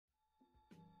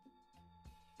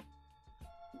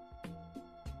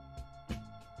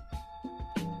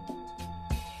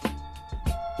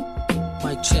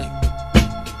Check.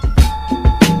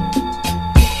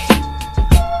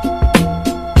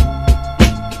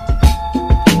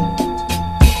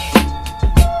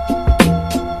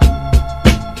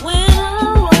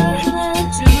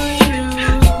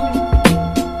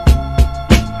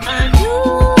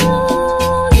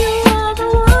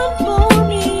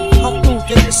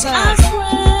 I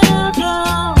swear the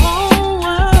whole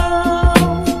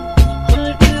world,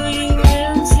 but do you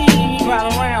really see? Right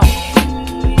around.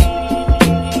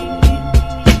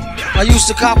 I used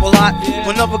to cop a lot,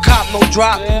 but never cop no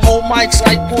drop. Old mics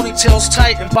like ponytails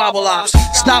tight and bobble ops.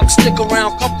 Stop, stick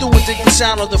around, come through and dig the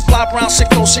sound of the fly brown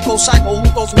sicko cycle.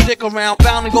 Who goes with dick around?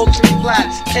 Bound to go 3 flat.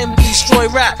 Came to destroy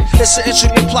rap. It's an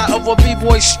intricate plot of a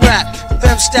b-boy strap.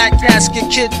 Fem stack cats get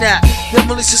kidnapped. Then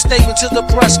release a statement to the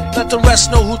press. Let the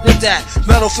rest know who did that.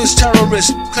 Metal fist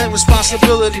terrorists claim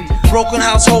responsibility. Broken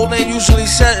household name usually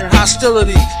set in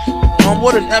hostility. I'm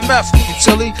with an MF, you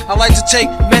silly. I like to take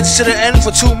men to the end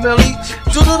for 2 milli.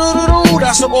 Do-do-do-do-do,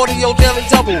 that's an audio daily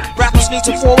double. Rappers need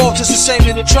to fall off just to save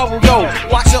me the trouble, yo.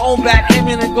 Watch your own back, aim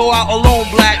in and go out alone,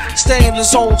 black. Stay in the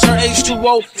zone, turn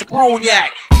H2O to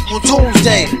cognac. On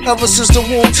Doomsday, ever since the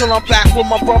womb till I'm back where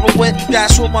my brother went,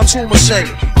 that's what my tumor say.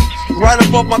 Right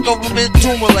above my government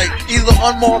accumulate, either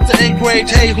unmarked or engraved,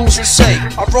 hey, who's to say?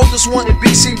 I wrote this one in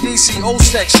BCDCO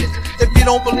section. If you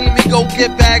don't believe me, go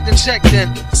get bagged and checked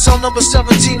in. Cell number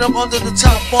 17, I'm under the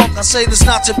top bunk. I say this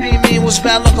not to be mean, was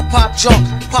bad luck a pop junk.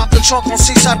 Pop the trunk on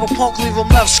C-side for punk, leave him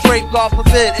left scrape, God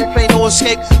forbid. If ain't no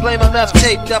escape, blame MF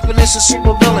tape. Definition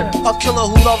super villain, a killer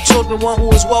who loves children, one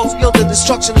who is well skilled in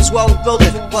destruction as well as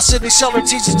building. While Sidney Seller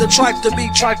teaches the tripe to be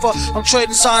trifer, I'm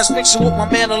trading science fiction with my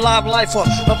man alive lifer.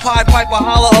 A Pied Piper,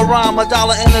 holler a rhyme, $1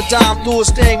 and a dime, do his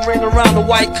thing, ring around the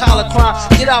white collar crime.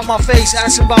 Get out my face,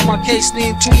 asking about my case,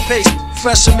 need toothpaste.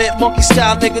 Fresh cement, monkey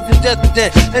style nigga to death to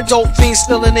death. And dope fiends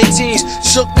still in their teens.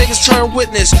 Shook niggas turn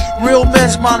witness. Real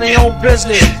men's mind their own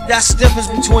business. That's the difference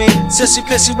between sissy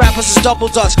pissy rappers is double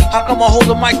dutch. How come I hold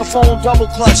a microphone double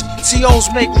clutch?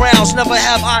 COs make rounds, never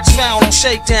have ox found. On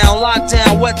shakedown,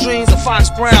 lockdown, wet dreams of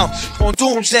Fox Brown. On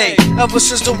Doomsday, ever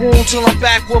since the womb till I'm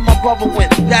back where my brother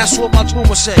went. That's what my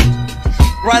tumor say.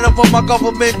 Right up on my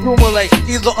government accumulate,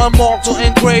 either unmarked or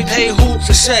engraved, hey, who's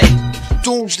to say?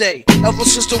 Doomsday, ever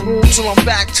since the womb till I'm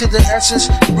back to the essence,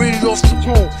 breathe it off the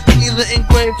tomb. Either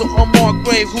engraved or unmarked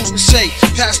grave, who's to say?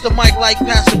 Pass the mic like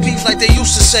pass the peas like they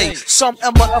used to say. Some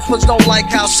MFers don't like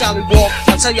how Sally walk.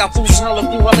 I tell y'all fools hella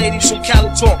fool, her ladies from Cali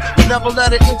talk. Never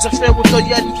let it interfere with the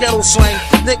Yeti kettle slang.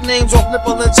 Nicknames off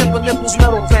nipple and tip of nipples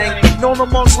metal thing. Known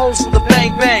amongst hoes for the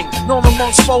bang bang. Known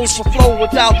amongst foes for flow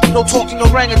without no talking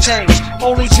orangutans.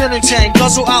 Only gin and tang,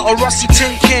 guzzle out a rusty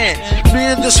tin can. Me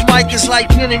and this mic is like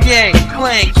yin and yang.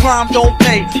 Clang, crime don't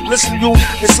pay. Listen you,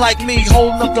 it's like me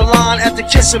holding up the line at the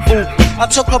kissing booth. I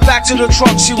took her back to the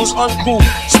truck, she was uncool.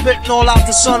 Spitting all out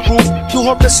the sunroof, do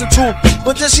her missing too.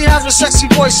 But then she has a sexy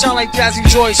voice, sound like Jazzy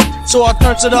Joyce. So I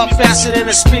turned it up faster than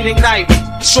a speeding knife.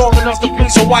 Strong enough to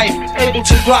please a wife, able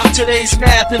to drop today's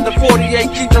math in the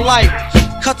 48, keep the life.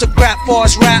 Cut the crap for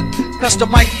his rap. Cause the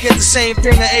mic can get the same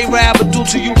thing an A-Rab would do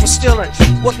to you for stealing.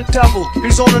 What the devil?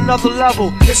 He's on another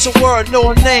level. It's a word,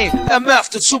 no a name. MF,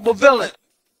 the super villain.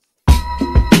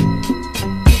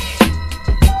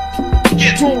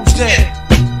 Doomsday.